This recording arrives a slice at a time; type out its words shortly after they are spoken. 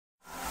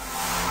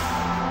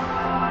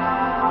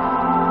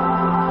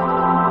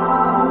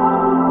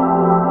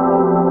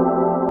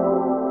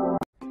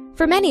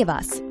For many of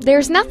us,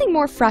 there's nothing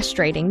more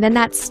frustrating than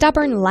that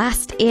stubborn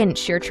last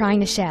inch you're trying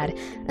to shed,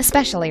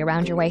 especially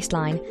around your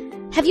waistline.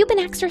 Have you been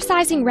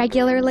exercising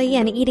regularly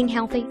and eating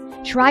healthy?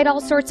 Tried all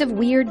sorts of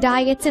weird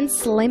diets and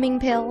slimming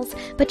pills,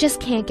 but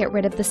just can't get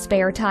rid of the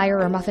spare tire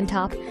or muffin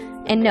top?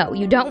 And no,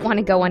 you don't want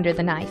to go under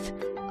the knife.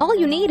 All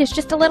you need is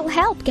just a little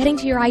help getting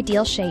to your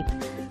ideal shape.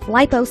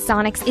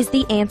 Lipohifu is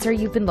the answer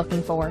you've been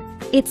looking for.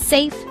 It's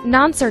safe,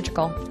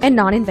 non-surgical, and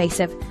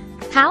non-invasive.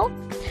 How?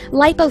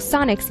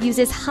 Lipohifu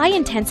uses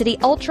high-intensity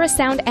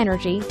ultrasound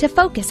energy to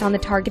focus on the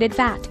targeted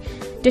fat,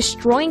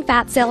 destroying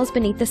fat cells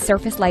beneath the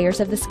surface layers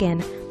of the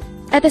skin.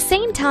 At the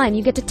same time,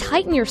 you get to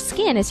tighten your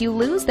skin as you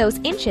lose those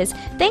inches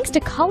thanks to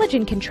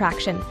collagen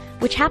contraction,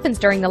 which happens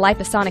during the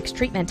Lipohifu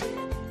treatment.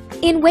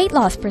 In weight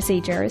loss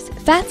procedures,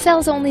 fat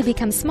cells only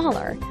become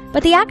smaller,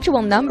 but the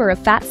actual number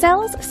of fat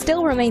cells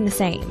still remain the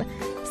same.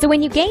 So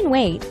when you gain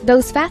weight,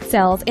 those fat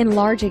cells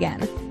enlarge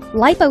again.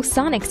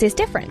 Lipohifu is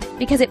different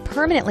because it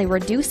permanently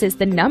reduces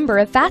the number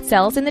of fat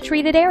cells in the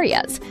treated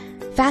areas.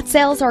 Fat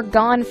cells are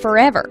gone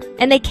forever,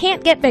 and they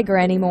can't get bigger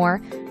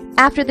anymore.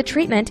 After the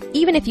treatment,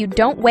 even if you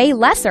don't weigh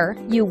lesser,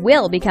 you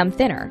will become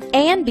thinner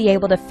and be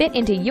able to fit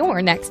into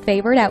your next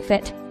favorite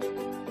outfit.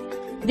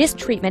 This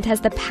treatment has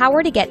the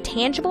power to get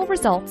tangible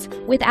results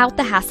without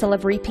the hassle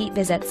of repeat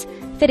visits,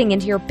 fitting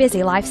into your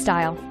busy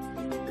lifestyle.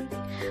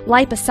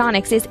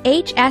 Lipohifu is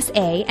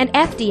HSA and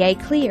FDA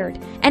cleared,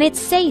 and it's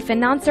safe and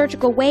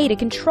non-surgical way to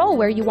control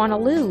where you want to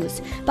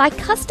lose by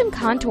custom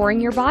contouring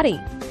your body,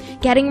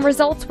 getting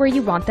results where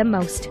you want them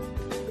most.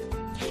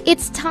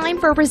 It's time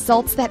for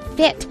results that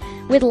fit.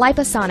 With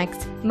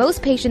Lipohifu,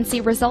 most patients see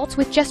results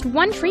with just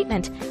one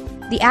treatment.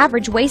 The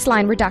average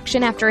waistline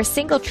reduction after a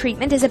single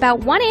treatment is about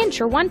 1 inch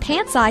or 1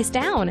 pant size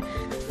down.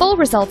 Full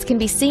results can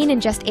be seen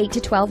in just 8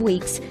 to 12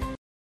 weeks.